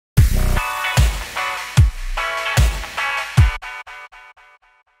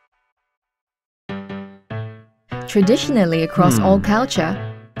Traditionally, across all culture,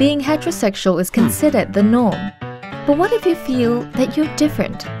 being heterosexual is considered the norm. But what if you feel that you're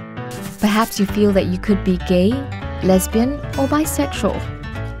different? Perhaps you feel that you could be gay, lesbian, or bisexual.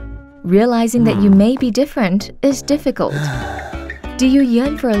 Realizing that you may be different is difficult. Do you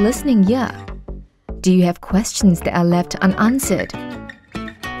yearn for a listening ear? Do you have questions that are left unanswered?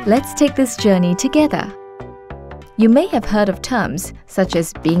 Let's take this journey together. You may have heard of terms such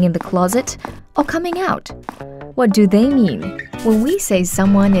as being in the closet or coming out. What do they mean? When we say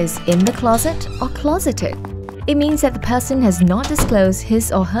someone is in the closet or closeted, it means that the person has not disclosed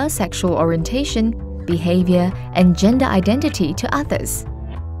his or her sexual orientation, behavior, and gender identity to others.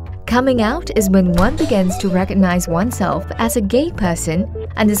 Coming out is when one begins to recognize oneself as a gay person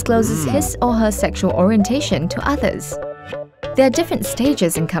and discloses his or her sexual orientation to others. There are different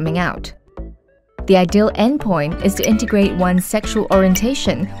stages in coming out. The ideal endpoint is to integrate one's sexual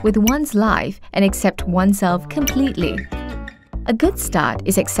orientation with one's life and accept oneself completely. A good start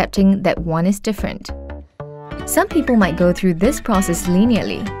is accepting that one is different. Some people might go through this process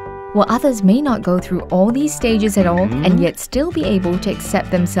linearly, while others may not go through all these stages at all and yet still be able to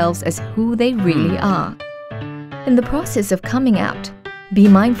accept themselves as who they really are. In the process of coming out, be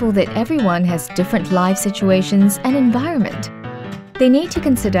mindful that everyone has different life situations and environment. They need to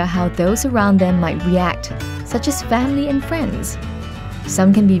consider how those around them might react, such as family and friends.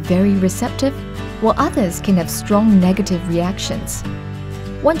 Some can be very receptive, while others can have strong negative reactions.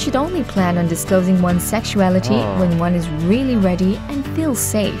 One should only plan on disclosing one's sexuality when one is really ready and feels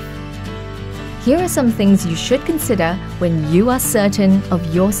safe. Here are some things you should consider when you are certain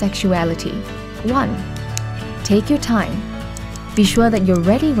of your sexuality. 1. Take your time. Be sure that you're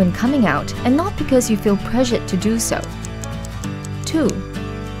ready when coming out and not because you feel pressured to do so. 2.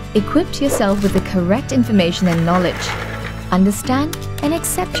 Equip yourself with the correct information and knowledge. Understand and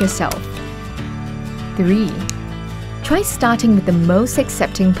accept yourself. 3. Try starting with the most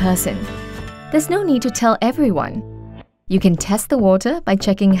accepting person. There's no need to tell everyone. You can test the water by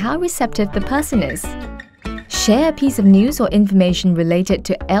checking how receptive the person is. Share a piece of news or information related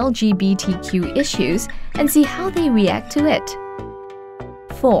to LGBTQ issues and see how they react to it.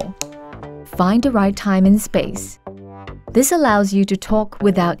 4. Find the right time and space. This allows you to talk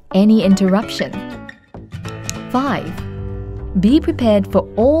without any interruption. 5. Be prepared for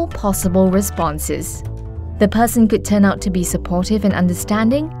all possible responses. The person could turn out to be supportive and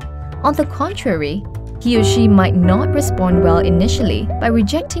understanding. On the contrary, he or she might not respond well initially by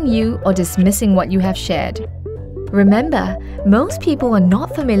rejecting you or dismissing what you have shared. Remember, most people are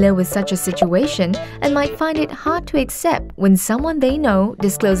not familiar with such a situation and might find it hard to accept when someone they know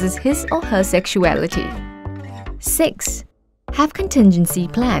discloses his or her sexuality. 6. Have contingency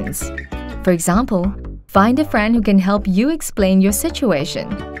plans. For example, find a friend who can help you explain your situation.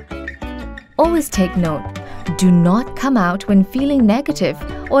 Always take note. Do not come out when feeling negative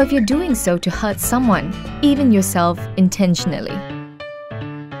or if you're doing so to hurt someone, even yourself, intentionally.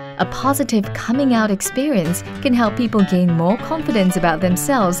 A positive coming out experience can help people gain more confidence about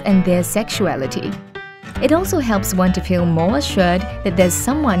themselves and their sexuality. It also helps one to feel more assured that there's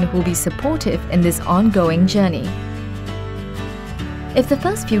someone who will be supportive in this ongoing journey. If the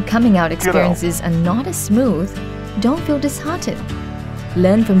first few coming out experiences are not as smooth, don't feel disheartened.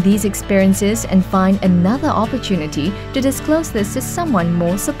 Learn from these experiences and find another opportunity to disclose this to someone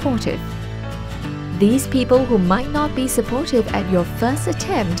more supportive. These people who might not be supportive at your first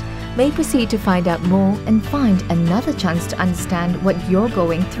attempt may proceed to find out more and find another chance to understand what you're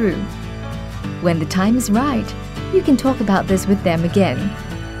going through. When the time is right, you can talk about this with them again.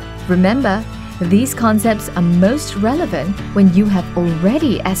 Remember, these concepts are most relevant when you have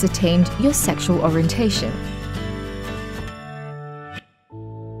already ascertained your sexual orientation.